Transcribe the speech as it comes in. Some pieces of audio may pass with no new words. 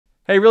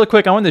Hey, really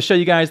quick, I wanted to show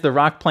you guys the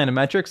ROCK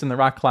Planimetrics in the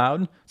ROCK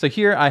Cloud. So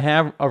here I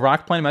have a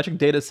ROCK Planimetric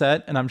data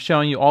set, and I'm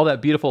showing you all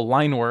that beautiful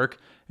line work.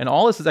 And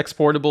all this is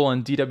exportable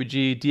in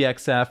DWG,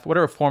 DXF,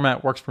 whatever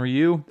format works for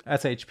you,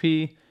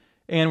 SHP.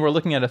 And we're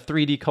looking at a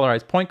 3D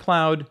colorized point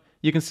cloud.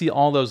 You can see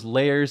all those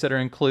layers that are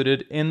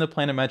included in the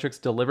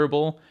Planimetrics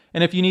deliverable.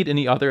 And if you need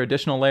any other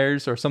additional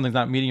layers or something's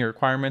not meeting your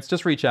requirements,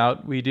 just reach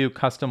out. We do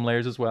custom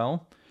layers as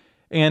well.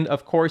 And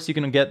of course, you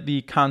can get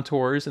the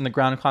contours and the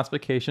ground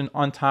classification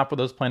on top of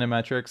those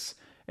Planimetrics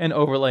and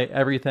overlay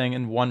everything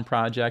in one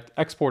project,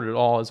 export it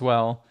all as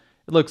well.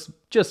 It looks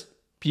just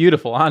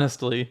beautiful,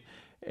 honestly.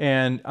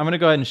 And I'm going to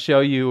go ahead and show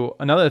you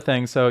another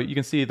thing so you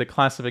can see the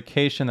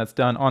classification that's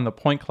done on the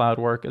point cloud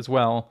work as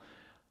well.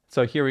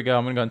 So here we go.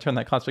 I'm going to go and turn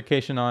that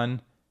classification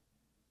on.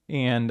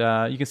 And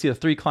you can see the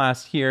 3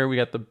 class here. We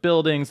got the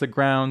buildings, the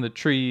ground, the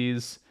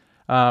trees.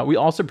 We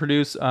also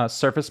produce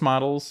surface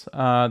models,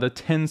 the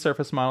tin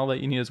surface model that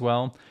you need as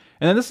well.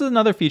 And then this is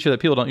another feature that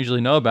people don't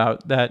usually know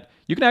about, that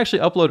you can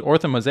actually upload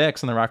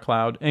Orthomosaics in the ROCK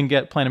Cloud and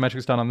get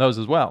Planimetrics done on those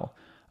as well.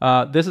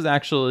 This is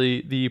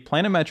actually the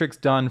Planimetrics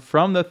done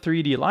from the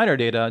 3D LiDAR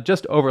data,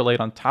 just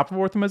overlaid on top of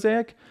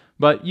Orthomosaic,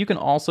 but you can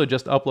also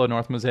just upload an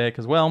Orthomosaic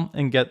as well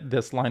and get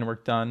this line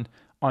work done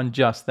on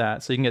just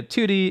that. So you can get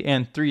 2D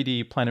and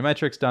 3D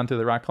Planimetrics done through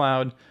the ROCK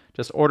Cloud.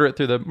 Just order it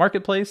through the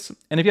marketplace.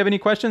 And if you have any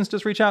questions,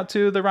 just reach out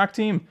to the ROCK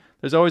team.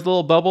 There's always a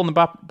little bubble in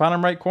the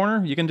bottom right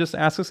corner. You can just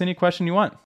ask us any question you want.